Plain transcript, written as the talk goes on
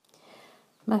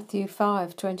Matthew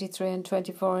 5:23 and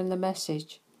 24 in the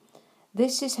Message.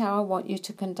 This is how I want you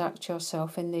to conduct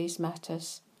yourself in these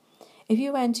matters. If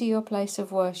you enter your place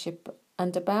of worship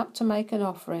and about to make an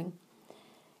offering,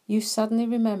 you suddenly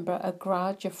remember a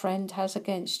grudge a friend has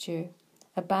against you.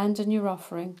 Abandon your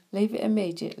offering, leave it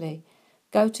immediately.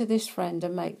 Go to this friend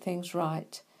and make things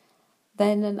right.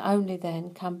 Then and only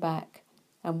then come back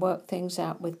and work things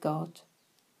out with God.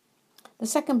 The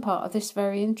second part of this is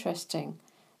very interesting.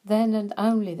 Then and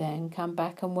only then come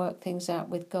back and work things out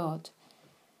with God.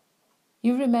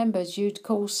 You remembered you'd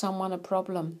caused someone a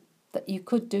problem that you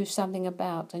could do something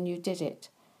about, and you did it.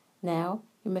 Now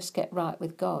you must get right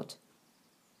with God.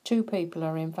 Two people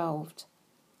are involved,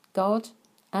 God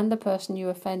and the person you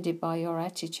offended by your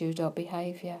attitude or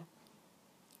behaviour.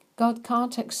 God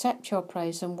can't accept your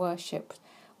praise and worship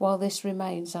while this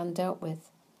remains undealt with.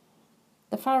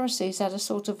 The Pharisees had a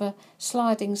sort of a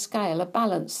sliding scale, a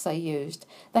balance they used.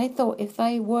 They thought if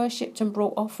they worshipped and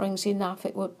brought offerings enough,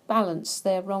 it would balance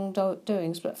their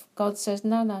wrongdoings. But God says,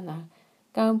 no.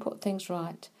 Go and put things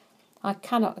right. I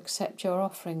cannot accept your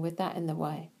offering with that in the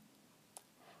way.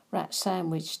 Rat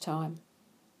sandwich time.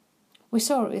 We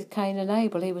saw it with Cain and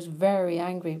Abel. He was very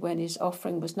angry when his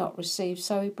offering was not received,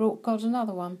 so he brought God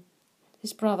another one.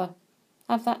 His brother.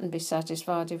 Have that and be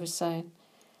satisfied, he was saying.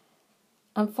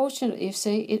 Unfortunately, you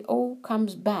see, it all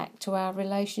comes back to our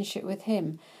relationship with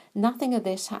him. Nothing of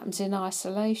this happens in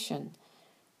isolation.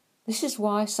 This is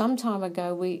why some time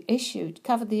ago we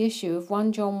covered the issue of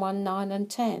 1 John 1, 9 and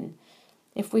 10.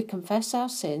 If we confess our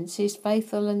sins, he is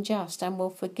faithful and just and will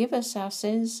forgive us our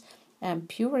sins and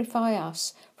purify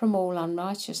us from all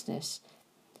unrighteousness.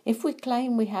 If we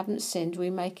claim we haven't sinned, we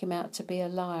make him out to be a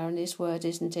liar and his word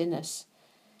isn't in us.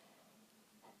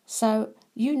 So,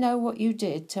 you know what you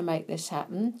did to make this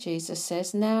happen, Jesus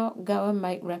says. Now go and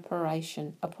make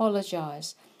reparation.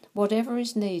 Apologise. Whatever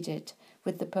is needed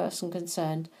with the person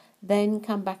concerned, then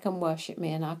come back and worship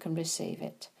me and I can receive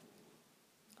it.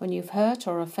 When you've hurt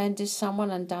or offended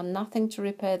someone and done nothing to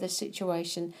repair the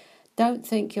situation, don't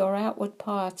think your outward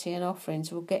piety and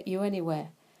offerings will get you anywhere.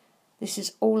 This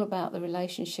is all about the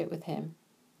relationship with him.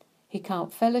 He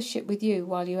can't fellowship with you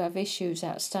while you have issues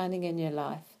outstanding in your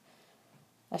life.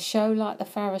 A show like the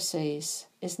Pharisees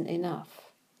isn't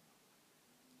enough.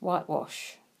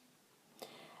 Whitewash.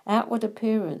 Outward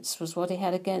appearance was what he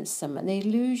had against them, an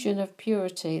illusion of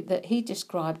purity that he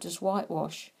described as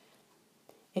whitewash.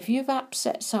 If you've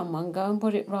upset someone, go and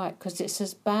put it right, because it's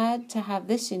as bad to have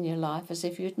this in your life as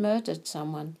if you'd murdered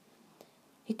someone.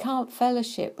 He can't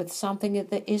fellowship with something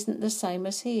that isn't the same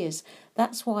as he is.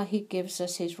 That's why he gives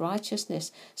us his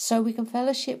righteousness, so we can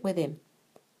fellowship with him.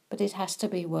 But it has to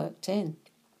be worked in.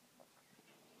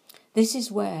 This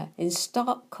is where, in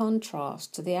stark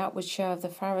contrast to the outward show of the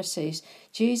Pharisees,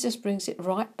 Jesus brings it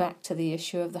right back to the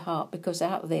issue of the heart, because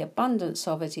out of the abundance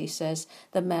of it, he says,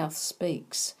 the mouth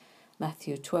speaks.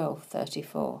 Matthew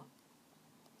 12:34.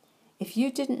 If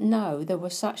you didn't know there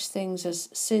were such things as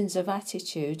sins of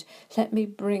attitude, let me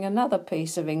bring another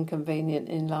piece of inconvenient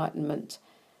enlightenment.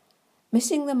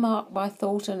 Missing the mark by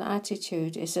thought and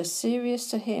attitude is as serious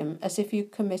to him as if you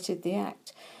committed the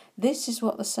act. This is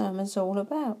what the sermon's all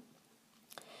about.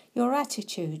 Your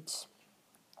attitudes,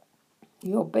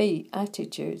 your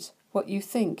attitudes, what you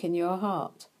think in your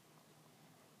heart.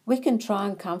 We can try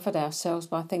and comfort ourselves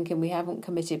by thinking we haven't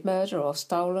committed murder or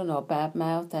stolen or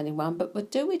bad-mouthed anyone,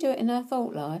 but do we do it in our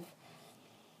thought life?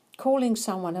 Calling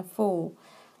someone a fool,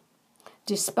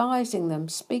 despising them,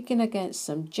 speaking against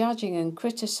them, judging and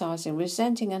criticising,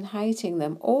 resenting and hating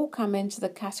them, all come into the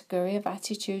category of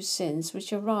attitude sins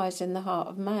which arise in the heart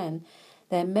of man.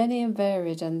 They're many and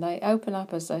varied, and they open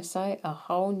up, as they say, a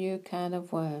whole new can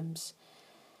of worms.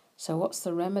 So what's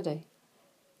the remedy?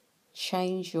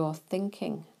 Change your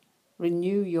thinking.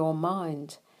 Renew your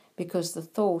mind, because the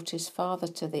thought is father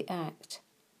to the act.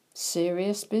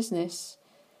 Serious business.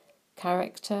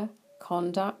 Character,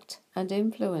 conduct, and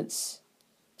influence.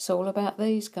 It's all about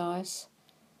these guys.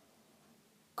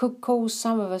 Could cause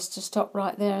some of us to stop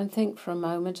right there and think for a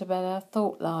moment about our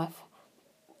thought life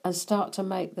and start to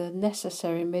make the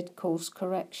necessary mid-course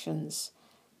corrections.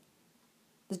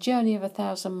 The journey of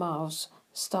 1,000 miles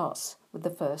starts with the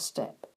first step.